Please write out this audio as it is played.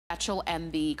satchel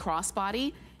and the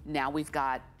crossbody. Now we've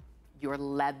got your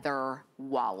leather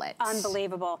wallet.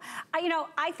 Unbelievable.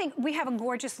 I think we have a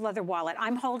gorgeous leather wallet.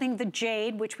 I'm holding the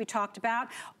jade, which we talked about,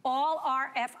 all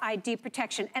RFID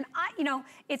protection. And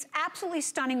it's absolutely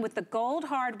stunning with the gold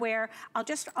hardware. I'll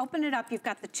just open it up. You've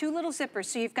got the two little zippers.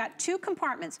 So you've got two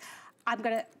compartments. I'm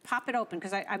gonna pop it open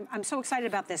because I'm so excited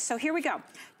about this. So here we go.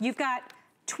 You've got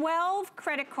 12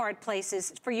 credit card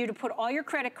places for you to put all your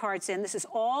credit cards in. This is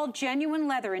all genuine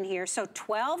leather in here. So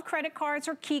 12 credit cards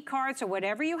or key cards or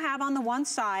whatever you have on the one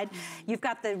side. You've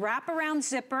got the wraparound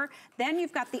zipper. Then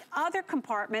you've got the other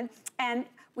compartment. And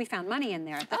we found money in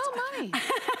there. That's money.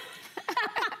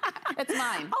 It's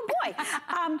mine. Oh boy.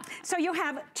 So you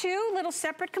have two little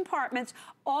separate compartments,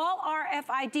 all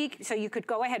RFID, so you could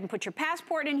go ahead and put your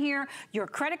passport in here, your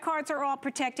credit cards are all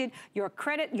protected,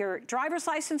 your driver's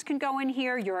license can go in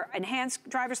here, your enhanced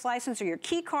driver's license or your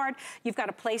key card, you've got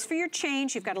a place for your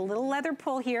change, you've got a little leather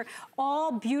pull here,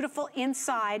 all beautiful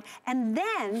inside, and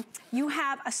then you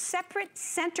have a separate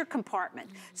center compartment,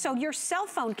 so your cell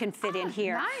phone can fit in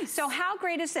here. Nice. So how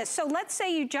great is this? So let's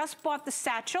say you just bought the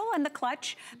satchel and the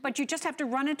clutch, but you just have to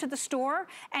run into the store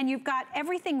and you've got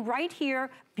everything right here,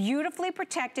 beautifully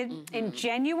protected in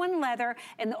genuine leather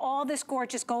and all this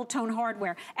gorgeous gold tone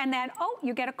hardware. And then,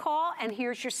 you get a call and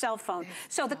here's your cell phone.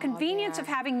 So the convenience of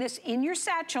having this in your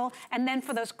satchel, and then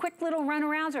for those quick little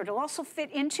runarounds, or it'll also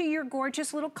fit into your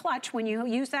gorgeous little clutch when you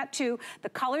use that too. The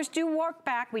colors do work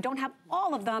back. We don't have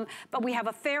all of them, but we have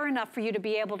a fair enough for you to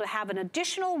be able to have an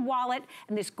additional wallet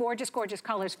and these gorgeous, gorgeous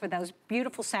colors for those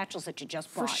beautiful satchels that you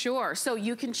just bought. For sure. So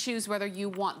you can choose whether you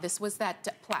want, this was that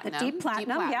platinum. The deep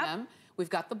platinum, yep. We've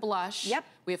got the blush. Yep.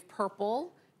 We have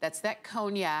purple. That's that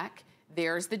cognac.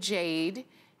 There's the jade.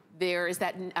 There is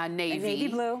that navy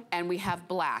blue. And we have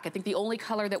black. I think the only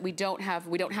color that we don't have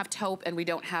taupe and we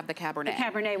don't have the Cabernet. The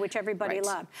Cabernet, which everybody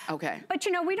loved. Okay. But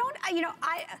we don't,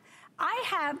 I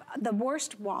have the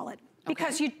worst wallet.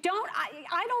 Because you don't,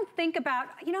 I don't think about,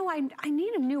 I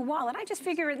need a new wallet. I just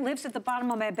figure it lives at the bottom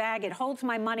of my bag. It holds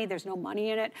my money. There's no money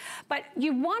in it. But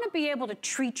you want to be able to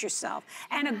treat yourself.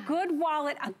 And a good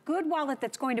wallet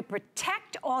that's going to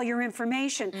protect all your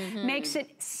information makes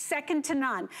it second to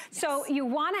none. Yes. So you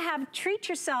want to treat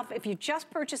yourself if you just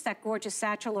purchased that gorgeous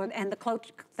satchel and the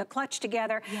clutch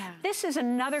together. Yeah. This is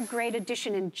another great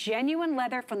addition in genuine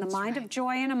leather from the mind of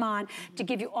Joy and Iman to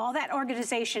give you all that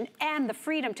organization and the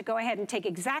freedom to go ahead and take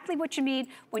exactly what you need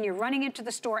when you're running into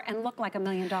the store and look like $1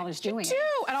 million doing it.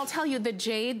 And I'll tell you, the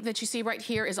jade that you see right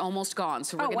here is almost gone.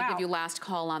 So we're going to give you last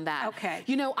call on that. Okay.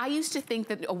 I used to think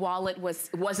that a wallet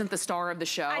wasn't the star of the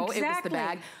show. Exactly. It was the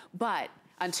bag. But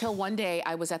until one day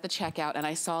I was at the checkout and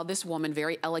I saw this woman,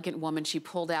 very elegant woman, she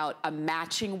pulled out a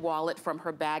matching wallet from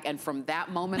her bag, and from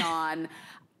that moment on,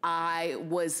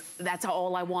 that's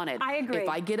all I wanted. I agree. If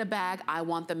I get a bag, I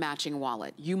want the matching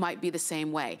wallet. You might be the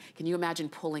same way. Can you imagine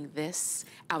pulling this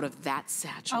out of that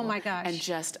satchel? Oh my gosh. And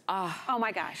just, oh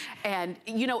my gosh. And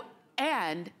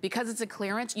and because it's a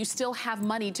clearance, you still have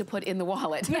money to put in the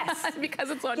wallet. Yes.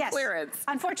 Because it's on clearance.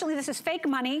 Unfortunately, this is fake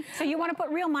money, so you want to put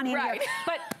real money in here.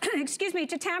 But, excuse me,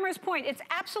 to Tamara's point, it's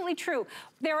absolutely true.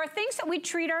 There are things that we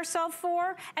treat ourselves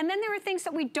for, and then there are things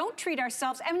that we don't treat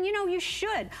ourselves, and you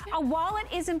should. Yeah. A wallet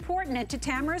is important, and to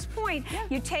Tamara's point,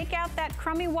 you take out that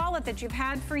crummy wallet that you've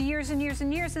had for years and years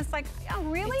and years, and it's like, oh,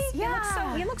 really?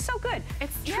 You look so good.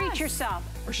 Treat yourself.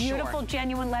 For beautiful,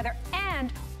 genuine leather,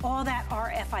 and all that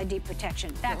RFID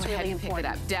protection. That's really important.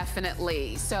 Pick it up,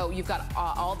 definitely. So you've got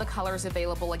all the colors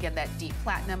available. Again, that deep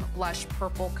platinum, blush,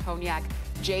 purple, cognac.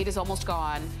 Jade is almost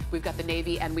gone. We've got the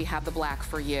navy and we have the black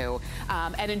for you.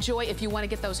 And enjoy, if you want to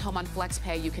get those home on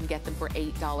FlexPay, you can get them for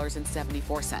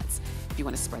 $8.74 if you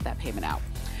want to spread that payment out.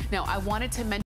 Now, I wanted to mention